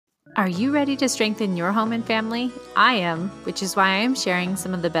Are you ready to strengthen your home and family? I am, which is why I am sharing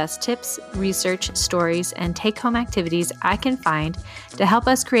some of the best tips, research, stories, and take-home activities I can find to help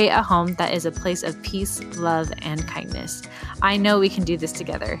us create a home that is a place of peace, love, and kindness. I know we can do this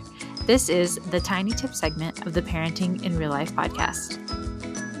together. This is the Tiny Tip segment of the Parenting in Real Life podcast.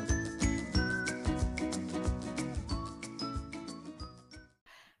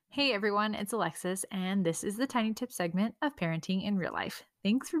 Hey everyone, it's Alexis, and this is the Tiny Tip segment of Parenting in Real Life.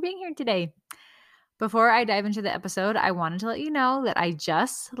 Thanks for being here today. Before I dive into the episode, I wanted to let you know that I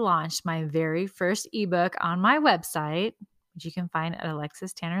just launched my very first ebook on my website, which you can find at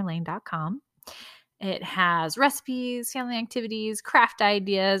alexistannerlane.com. It has recipes, family activities, craft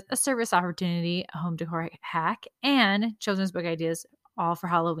ideas, a service opportunity, a home decor hack, and children's book ideas, all for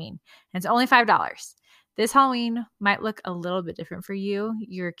Halloween. And it's only $5. This Halloween might look a little bit different for you.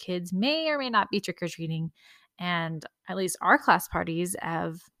 Your kids may or may not be trick-or-treating, and at least our class parties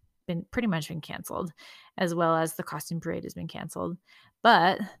have pretty much been canceled, as well as the costume parade has been canceled.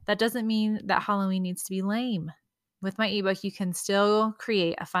 But that doesn't mean that Halloween needs to be lame. With my ebook, you can still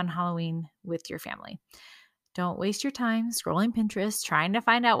create a fun Halloween with your family. Don't waste your time scrolling Pinterest, trying to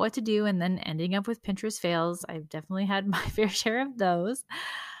find out what to do, and then ending up with Pinterest fails. I've definitely had my fair share of those.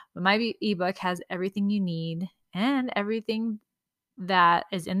 But my ebook has everything you need, and everything that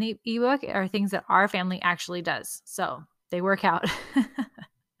is in the ebook are things that our family actually does. So they work out.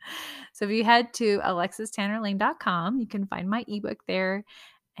 So if you head to alexistannerlane.com, you can find my ebook there.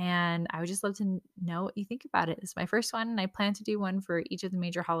 And I would just love to know what you think about it. It's my first one, and I plan to do one for each of the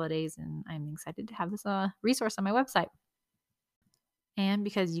major holidays. And I'm excited to have this resource on my website. And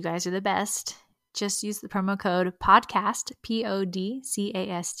because you guys are the best, just use the promo code PODCAST,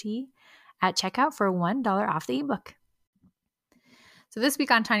 PODCAST, at checkout for $1 off the ebook. So this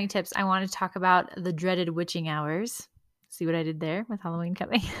week on Tiny Tips, I want to talk about the dreaded witching hours. See what I did there with Halloween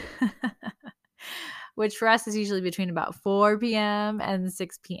coming? Which for us is usually between about 4 p.m. and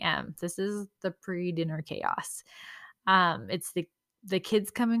 6 p.m. This is the pre-dinner chaos. It's the kids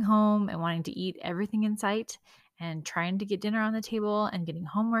coming home and wanting to eat everything in sight and trying to get dinner on the table and getting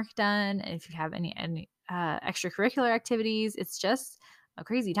homework done. And if you have any extracurricular activities, it's just a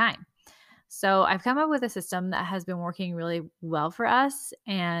crazy time. So I've come up with a system that has been working really well for us.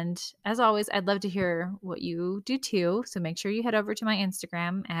 And as always, I'd love to hear what you do too. So make sure you head over to my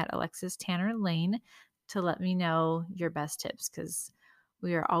Instagram at Alexis Tanner Lane to let me know your best tips, because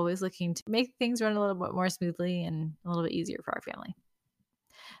we are always looking to make things run a little bit more smoothly and a little bit easier for our family.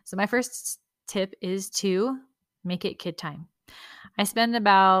 So my first tip is to make it kid time. I spend from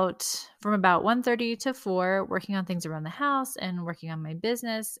about 1:30 to 4 working on things around the house and working on my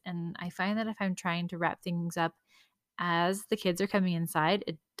business. And I find that if I'm trying to wrap things up as the kids are coming inside,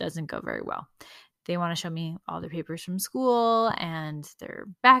 it doesn't go very well. They want to show me all their papers from school and their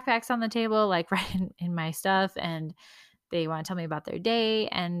backpacks on the table, like right in my stuff. And they want to tell me about their day.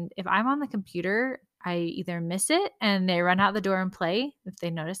 And if I'm on the computer, I either miss it and they run out the door and play. If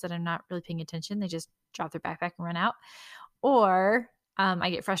they notice that I'm not really paying attention, they just drop their backpack and run out. Or I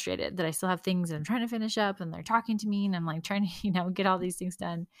get frustrated that I still have things that I'm trying to finish up and they're talking to me and I'm like trying to, get all these things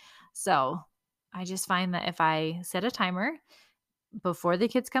done. So I just find that if I set a timer before the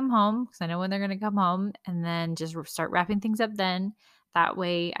kids come home, because I know when they're going to come home, and then just start wrapping things up then, that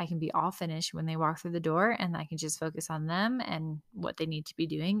way I can be all finished when they walk through the door and I can just focus on them and what they need to be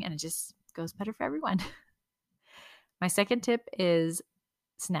doing. And it just goes better for everyone. My second tip is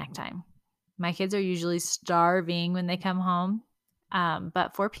snack time. My kids are usually starving when they come home,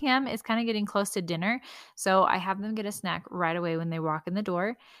 but 4 p.m. is kind of getting close to dinner. So I have them get a snack right away when they walk in the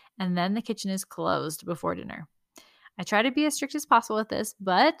door, and then the kitchen is closed before dinner. I try to be as strict as possible with this,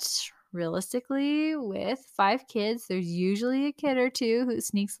 but realistically, with 5 kids, there's usually a kid or two who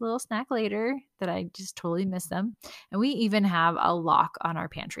sneaks a little snack later that I just totally miss them. And we even have a lock on our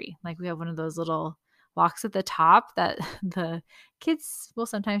pantry. Like we have one of those little locks at the top that the kids will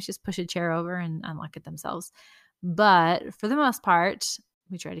sometimes just push a chair over and unlock it themselves. But for the most part,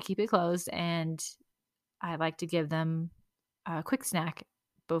 we try to keep it closed, and I like to give them a quick snack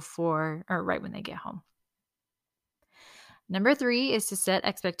before or right when they get home. Number 3 is to set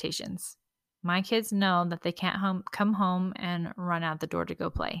expectations. My kids know that they can't come home and run out the door to go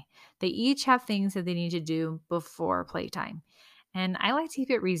play. They each have things that they need to do before playtime. And I like to keep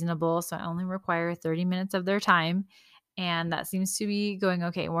it reasonable, so I only require 30 minutes of their time. And that seems to be going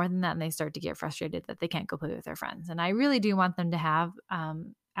okay. More than that, and they start to get frustrated that they can't go play with their friends. And I really do want them to have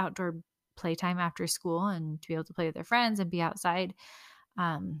outdoor playtime after school and to be able to play with their friends and be outside.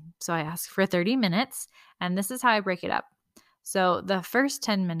 So I ask for 30 minutes, and this is how I break it up. So the first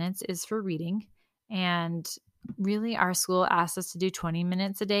 10 minutes is for reading, and Really, our school asks us to do 20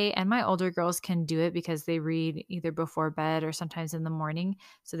 minutes a day, and my older girls can do it because they read either before bed or sometimes in the morning.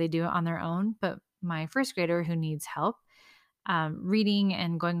 So they do it on their own. But my first grader who needs help reading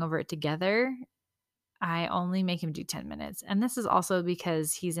and going over it together, I only make him do 10 minutes. And this is also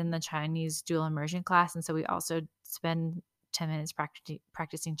because he's in the Chinese dual immersion class. And so we also spend 10 minutes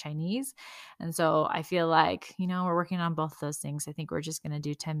practicing Chinese. And so I feel like, we're working on both those things. I think we're just going to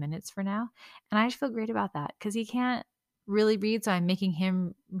do 10 minutes for now. And I just feel great about that because he can't really read. So I'm making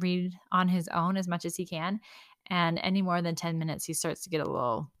him read on his own as much as he can. And any more than 10 minutes, he starts to get a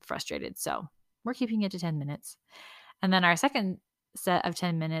little frustrated. So we're keeping it to 10 minutes. And then our second set of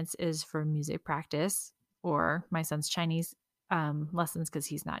 10 minutes is for music practice or my son's Chinese lessons because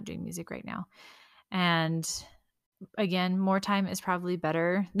he's not doing music right now. And again, more time is probably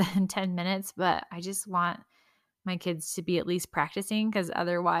better than 10 minutes, but I just want my kids to be at least practicing because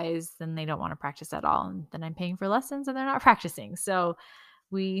otherwise then they don't want to practice at all. And then I'm paying for lessons and they're not practicing. So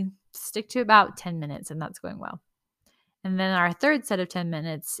we stick to about 10 minutes and that's going well. And then our third set of 10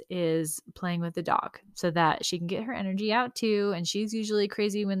 minutes is playing with the dog so that she can get her energy out too. And she's usually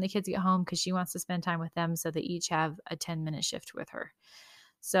crazy when the kids get home because she wants to spend time with them. So they each have a 10-minute shift with her.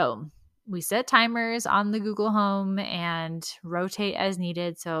 So we set timers on the Google Home and rotate as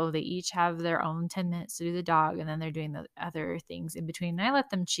needed. So they each have their own 10 minutes to do the dog. And then they're doing the other things in between. And I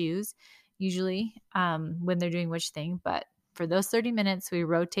let them choose usually when they're doing which thing. But for those 30 minutes, we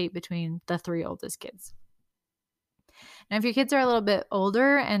rotate between the 3 oldest kids. Now, if your kids are a little bit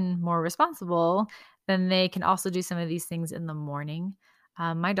older and more responsible, then they can also do some of these things in the morning.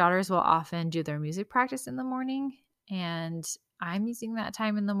 My daughters will often do their music practice in the morning, and I'm using that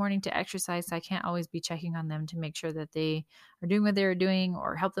time in the morning to exercise, so I can't always be checking on them to make sure that they are doing what they're doing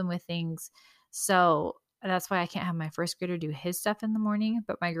or help them with things. So that's why I can't have my first grader do his stuff in the morning,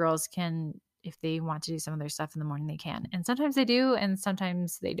 but my girls can, if they want to do some of their stuff in the morning, they can. And sometimes they do, and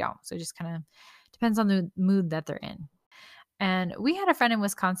sometimes they don't. So it just kind of depends on the mood that they're in. And we had a friend in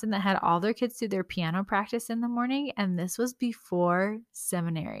Wisconsin that had all their kids do their piano practice in the morning, and this was before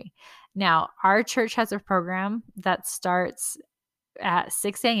seminary. Now, our church has a program that starts at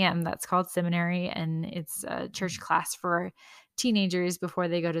 6 a.m. that's called seminary, and it's a church class for teenagers before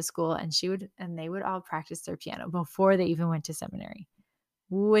they go to school. And they would all practice their piano before they even went to seminary,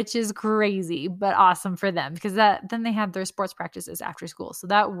 which is crazy, but awesome for them because then they have their sports practices after school. So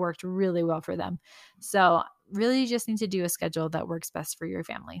that worked really well for them. So really you just need to do a schedule that works best for your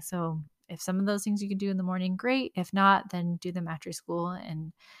family. So if some of those things you can do in the morning, great. If not, then do them after school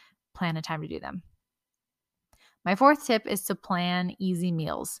and plan a time to do them. My fourth tip is to plan easy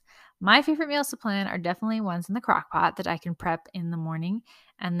meals. My favorite meals to plan are definitely ones in the crock pot that I can prep in the morning,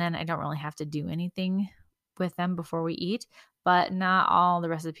 and then I don't really have to do anything with them before we eat, but not all the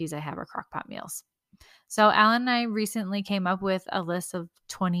recipes I have are crock pot meals. So Alan and I recently came up with a list of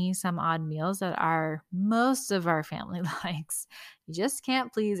 20 some odd meals that most of our family likes. You just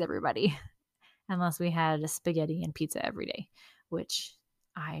can't please everybody unless we had spaghetti and pizza every day, which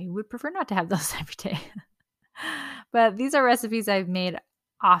I would prefer not to have those every day. But these are recipes I've made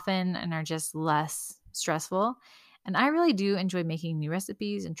often and are just less stressful. And I really do enjoy making new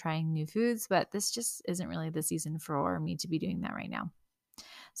recipes and trying new foods, but this just isn't really the season for me to be doing that right now.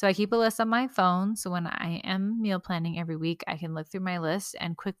 So I keep a list on my phone. So when I am meal planning every week, I can look through my list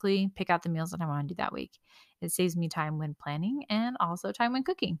and quickly pick out the meals that I want to do that week. It saves me time when planning and also time when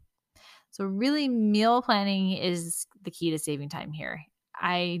cooking. So really, meal planning is the key to saving time here.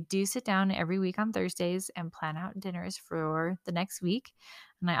 I do sit down every week on Thursdays and plan out dinners for the next week.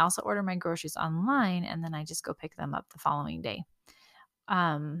 And I also order my groceries online and then I just go pick them up the following day.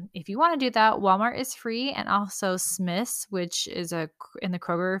 If you want to do that, Walmart is free, and also Smith's, which is in the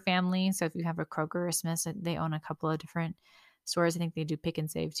Kroger family. So if you have a Kroger or Smith's, they own a couple of different stores. I think they do pick and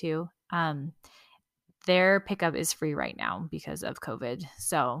save too. Their pickup is free right now because of COVID.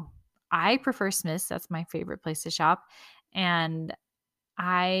 So I prefer Smith's. That's my favorite place to shop. And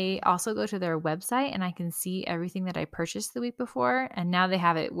I also go to their website and I can see everything that I purchased the week before. And now they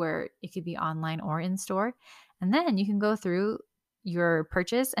have it where it could be online or in store. And then you can go through your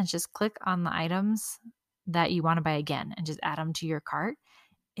purchase and just click on the items that you want to buy again and just add them to your cart.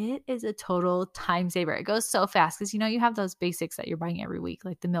 It is a total time saver. It goes so fast because you have those basics that you're buying every week,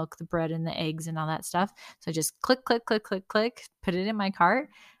 like the milk, the bread, and the eggs and all that stuff. So just click, click, click, click, click, put it in my cart,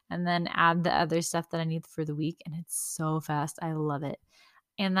 and then add the other stuff that I need for the week. And it's so fast. I love it.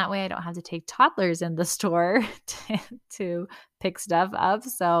 And that way I don't have to take toddlers in the store to pick stuff up.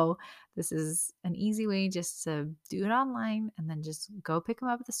 So this is an easy way just to do it online and then just go pick them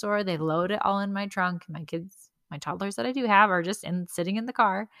up at the store. They load it all in my trunk. My toddlers that I do have are just sitting in the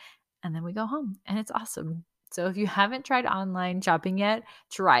car, and then we go home and it's awesome. So if you haven't tried online shopping yet,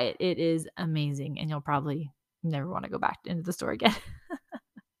 try it. It is amazing, and you'll probably never want to go back into the store again.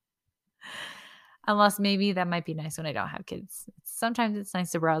 Unless maybe that might be nice when I don't have kids. Sometimes it's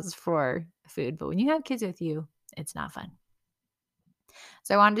nice to browse for food, but when you have kids with you, it's not fun.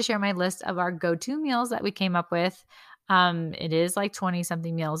 So I wanted to share my list of our go-to meals that we came up with. It is like 20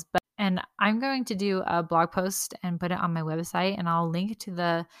 something meals, and I'm going to do a blog post and put it on my website, and I'll link to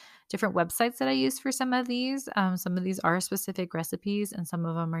the different websites that I use for some of these. Some of these are specific recipes, and some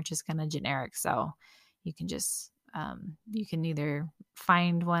of them are just kind of generic. So you can just you can either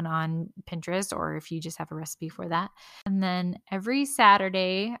find one on Pinterest, or if you just have a recipe for that. And then every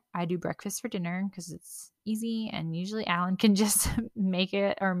Saturday I do breakfast for dinner because it's easy, and usually Alan can just make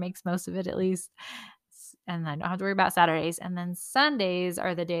it, or makes most of it at least. And I don't have to worry about Saturdays. And then Sundays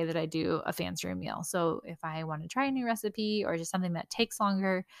are the day that I do a fancier meal. So if I want to try a new recipe or just something that takes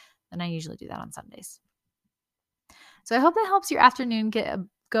longer, then I usually do that on Sundays. So I hope that helps your afternoon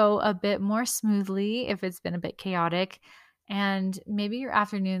go a bit more smoothly if it's been a bit chaotic. And maybe your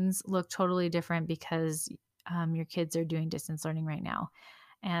afternoons look totally different because your kids are doing distance learning right now.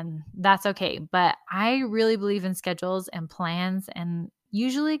 And that's okay. But I really believe in schedules and plans, and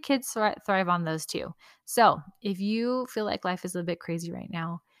usually kids thrive on those too. So if you feel like life is a bit crazy right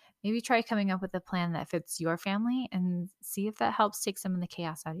now, maybe try coming up with a plan that fits your family and see if that helps take some of the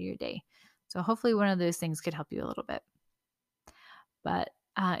chaos out of your day. So hopefully one of those things could help you a little bit. But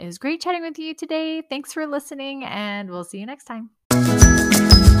it was great chatting with you today. Thanks for listening, and we'll see you next time.